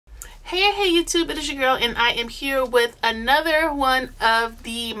Hey YouTube, it is your girl and I am here with another one of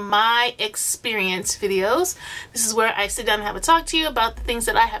the My Experience videos. This is where I sit down and have a talk to you about the things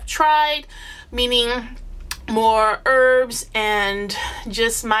that I have tried, meaning more herbs and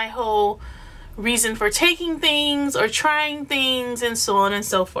just my whole reason for taking things or trying things and so on and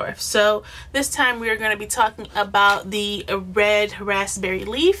so forth. So this time we are going to be talking about the red raspberry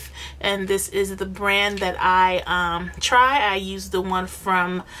leaf, and this is the brand that I try. I use the one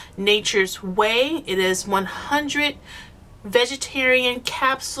from Nature's Way. It is 100 vegetarian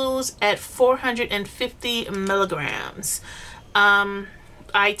capsules at 450 milligrams.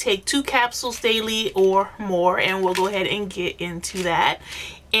 I take 2 capsules daily or more, and we'll go ahead and get into that.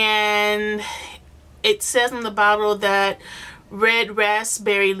 And it says on the bottle that red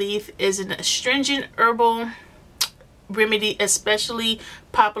raspberry leaf is an astringent herbal remedy especially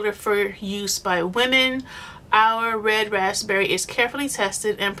popular for use by women. Our red raspberry is carefully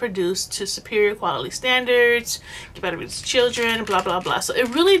tested and produced to superior quality standards, compatible with children, blah blah blah. So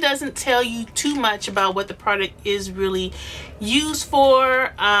it really doesn't tell you too much about what the product is really used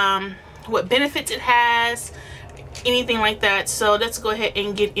for, what benefits it has, anything like that. So let's go ahead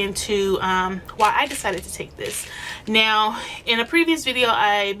and get into why I decided to take this. Now, in a previous video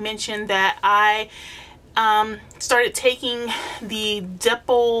I mentioned that I started taking the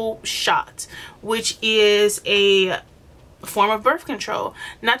Blvd shot, which is a form of birth control.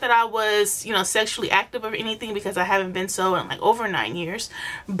 Not that I was, you know, sexually active or anything, because I haven't been so in like over 9 years,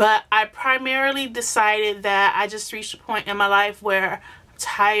 but I primarily decided that I just reached a point in my life where I'm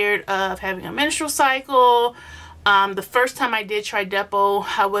tired of having a menstrual cycle. The first time I did try Blvd,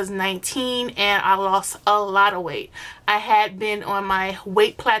 I was 19 and I lost a lot of weight. I had been on my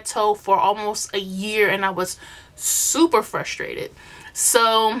weight plateau for almost a year and I was super frustrated.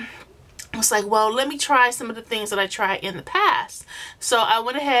 So I was like, well, let me try some of the things that I tried in the past. So I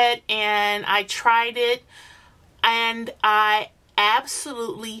went ahead and I tried it, and I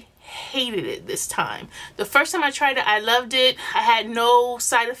absolutely hated it this time. The first time I tried it, I loved it. I had no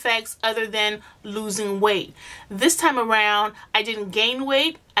side effects other than losing weight. This time around, I didn't gain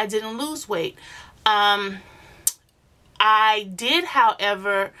weight. I didn't lose weight. I did,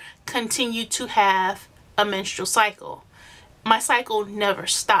 however, continue to have a menstrual cycle. My cycle never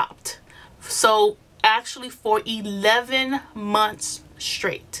stopped. So actually for 11 months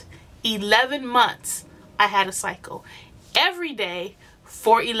straight, 11 months, I had a cycle every day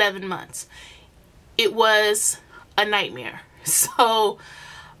for 11 months. It was a nightmare. So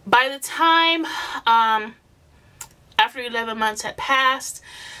by the time after 11 months had passed,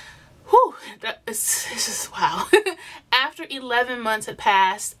 whew, it's just wow. After 11 months had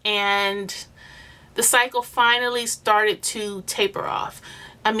passed and the cycle finally started to taper off.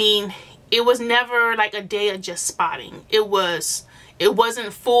 I mean, it was never like a day of just spotting. It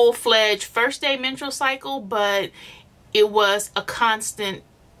wasn't full-fledged first day menstrual cycle, but it was a constant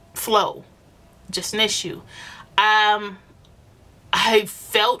flow, just an issue. I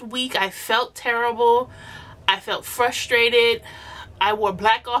felt weak. I felt terrible. I felt frustrated. I wore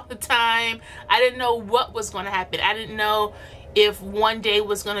black all the time. I didn't know what was going to happen. I didn't know if one day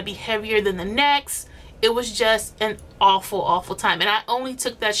was going to be heavier than the next. It was just an awful, awful time. And I only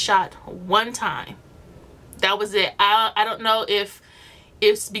took that shot one time. That was it. I don't know if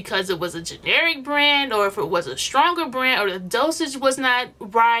it's because it was a generic brand or if it was a stronger brand or the dosage was not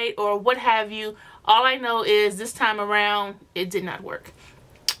right or what have you. All I know is this time around it did not work.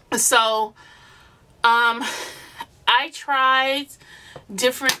 So I tried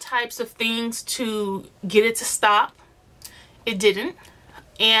different types of things to get it to stop. It didn't.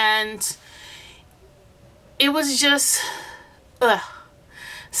 And it was just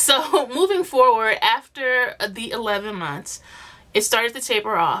So moving forward, after the 11 months, it started to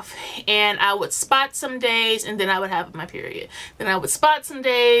taper off, and I would spot some days and then I would have my period. Then I would spot some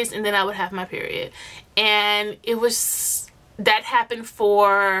days and then I would have my period. And that happened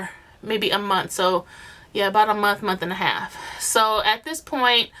for maybe a month. So yeah, about a month and a half. So at this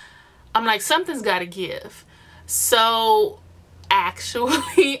point, I'm like, something's got to give. So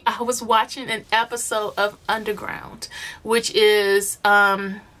actually, I was watching an episode of Underground, which is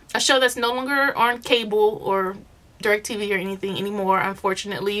a show that's no longer on cable or DirecTV or anything anymore.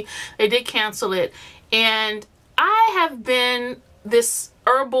 Unfortunately, they did cancel it. And I have been this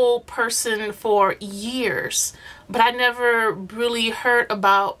herbal person for years, but I never really heard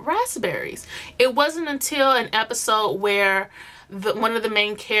about raspberries. It wasn't until an episode where one of the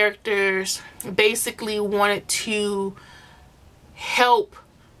main characters basically wanted to help,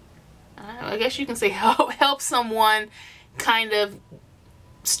 I guess you can say help someone kind of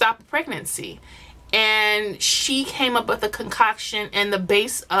stop a pregnancy. and she came up with a concoction, and the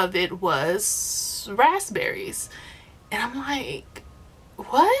base of it was raspberries. And I'm like,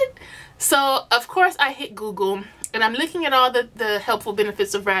 what? So of course I hit Google, and I'm looking at all the helpful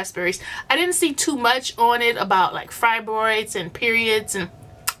benefits of raspberries. I didn't see too much on it about like fibroids and periods,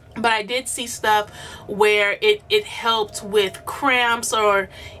 but I did see stuff where it helped with cramps, or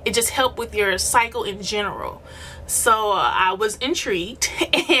it just helped with your cycle in general. So I was intrigued,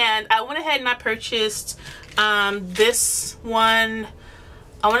 and I went ahead and I purchased this one.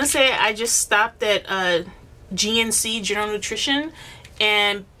 I want to say I just stopped at GNC, General Nutrition,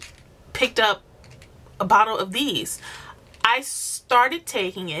 and picked up a bottle of these. I started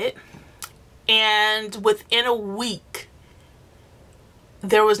taking it, and within a week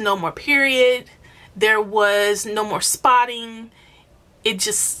there was no more period, there was no more spotting. It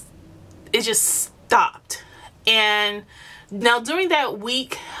just stopped. And now during that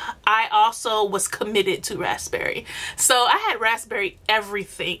week I also was committed to raspberry. So I had raspberry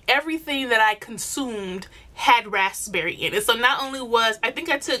everything that I consumed had raspberry in it. So not only was, I think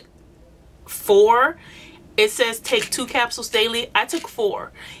I took 4, it says take 2 capsules daily, I took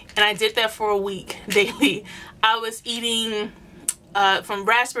 4, and I did that for a week daily. I was eating from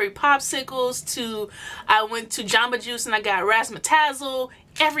raspberry popsicles to, I went to Jamba Juice and I got razzmatazz.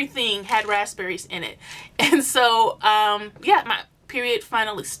 Everything had raspberries in it. And so yeah, my period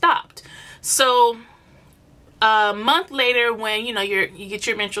finally stopped. So a month later, when you get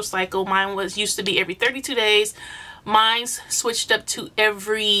your menstrual cycle, mine used to be every 32 days. Mine's switched up to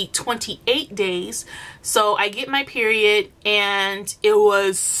every 28 days. So I get my period, and it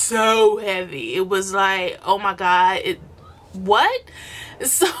was so heavy. It was like, oh my God, what?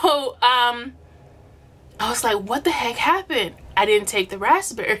 So I was like, what the heck happened? I didn't take the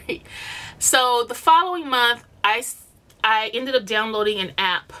raspberry. So the following month, I ended up downloading an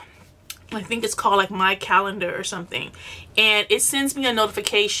app. I think it's called like My Calendar or something, and it sends me a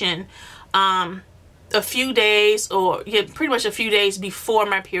notification a few days, or yeah, pretty much a few days before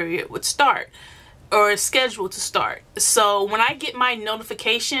my period would start, or is scheduled to start. So when I get my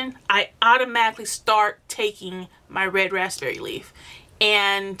notification, I automatically start taking my red raspberry leaf,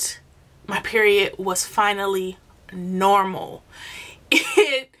 and my period was finally normal.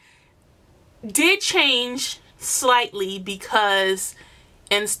 It did change slightly, because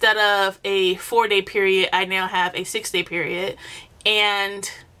instead of a 4-day period, I now have a 6-day period. And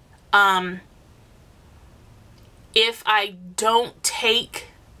if I don't take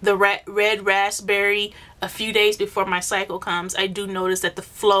the red raspberry a few days before my cycle comes, I do notice that the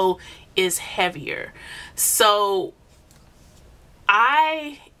flow is heavier. So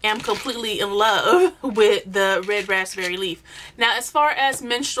I am completely in love with the red raspberry leaf. Now, as far as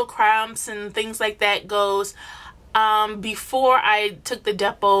menstrual cramps and things like that goes, before I took the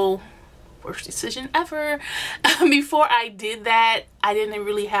Depo, worst decision ever, before I did that, I didn't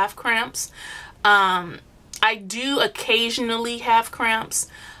really have cramps. I do occasionally have cramps,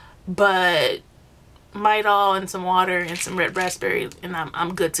 but Midol and some water and some red raspberry, and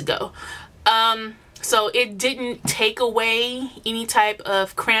I'm good to go. So it didn't take away any type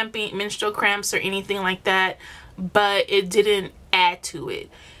of cramping, menstrual cramps or anything like that, but it didn't add to it.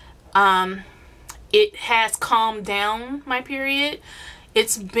 It has calmed down my period.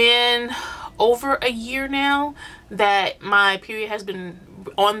 It's been over a year now that my period has been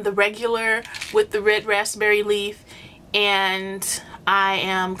on the regular with the red raspberry leaf, and I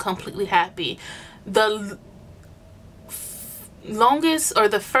am completely happy. The longest, or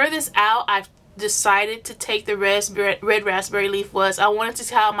the furthest out I've decided to take the red raspberry leaf was, I wanted to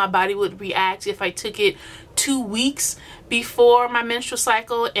see how my body would react if I took it 2 weeks before my menstrual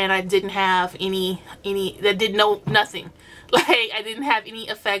cycle, and I didn't have any that did nothing. Like, I didn't have any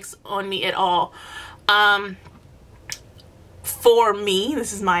effects on me at all. For me,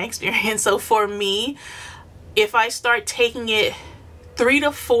 this is my experience, so for me, if I start taking it 3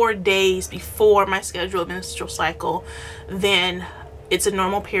 to 4 days before my scheduled menstrual cycle, then it's a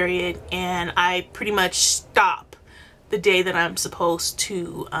normal period, and I pretty much stop the day that I'm supposed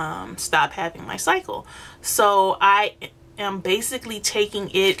to stop having my cycle. So I am basically taking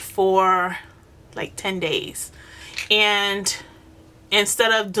it for like 10 days. And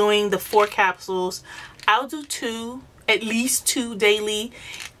instead of doing the 4 capsules, I'll do 2, at least 2 daily.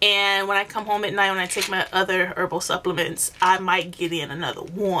 And when I come home at night, when I take my other herbal supplements, I might get in another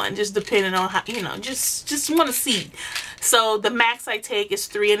 1, just depending on how, just want to see. So the max I take is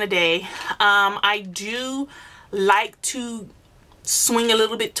 3 in a day. I do like to swing a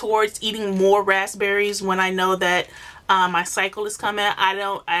little bit towards eating more raspberries when I know that my cycle is coming.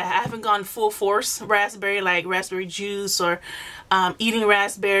 I haven't gone full force raspberry, like raspberry juice, or eating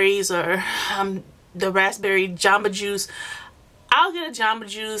raspberries, or the raspberry Jamba Juice, I'll get a Jamba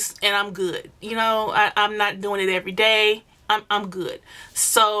Juice and I'm good. You know, I'm not doing it every day. I'm good.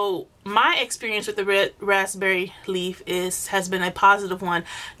 So my experience with the red raspberry leaf has been a positive one.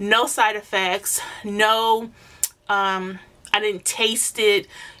 No side effects. No, I didn't taste it,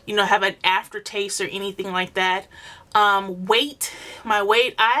 you know, have an aftertaste or anything like that. My weight,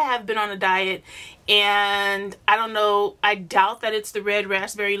 I have been on a diet, and I don't know, I doubt that it's the red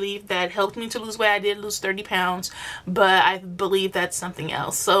raspberry leaf that helped me to lose weight. I did lose 30 pounds, but I believe that's something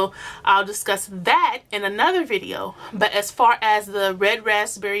else. So I'll discuss that in another video. But as far as the red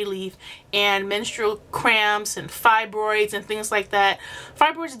raspberry leaf and menstrual cramps and fibroids and things like that,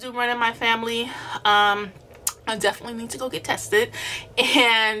 fibroids do run in my family. I definitely need to go get tested,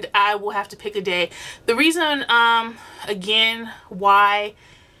 and I will have to pick a day. The reason, again, why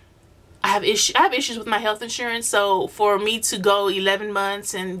I have issues with my health insurance. So for me to go 11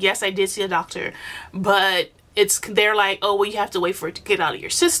 months, and yes, I did see a doctor, but they're like, oh, well, you have to wait for it to get out of your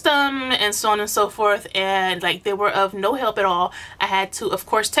system and so on and so forth. And like, they were of no help at all. I had to, of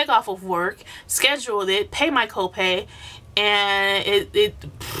course, take off of work, schedule it, pay my copay, and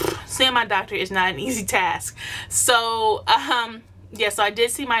seeing my doctor is not an easy task. So yeah, so I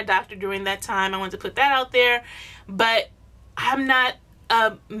did see my doctor during that time. I wanted to put that out there, but I'm not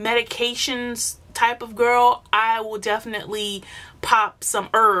a medications type of girl. I will definitely pop some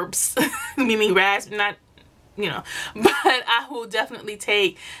herbs, meaning raspberry, not, you know, but I will definitely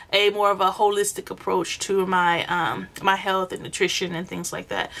take a more of a holistic approach to my my health and nutrition and things like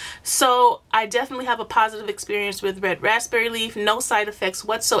that. So I definitely have a positive experience with red raspberry leaf, no side effects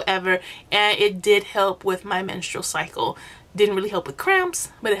whatsoever, and it did help with my menstrual cycle. Didn't really help with cramps,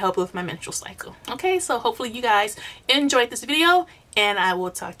 but it helped with my menstrual cycle. Okay, so hopefully you guys enjoyed this video, and I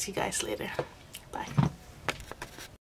will talk to you guys later. Bye.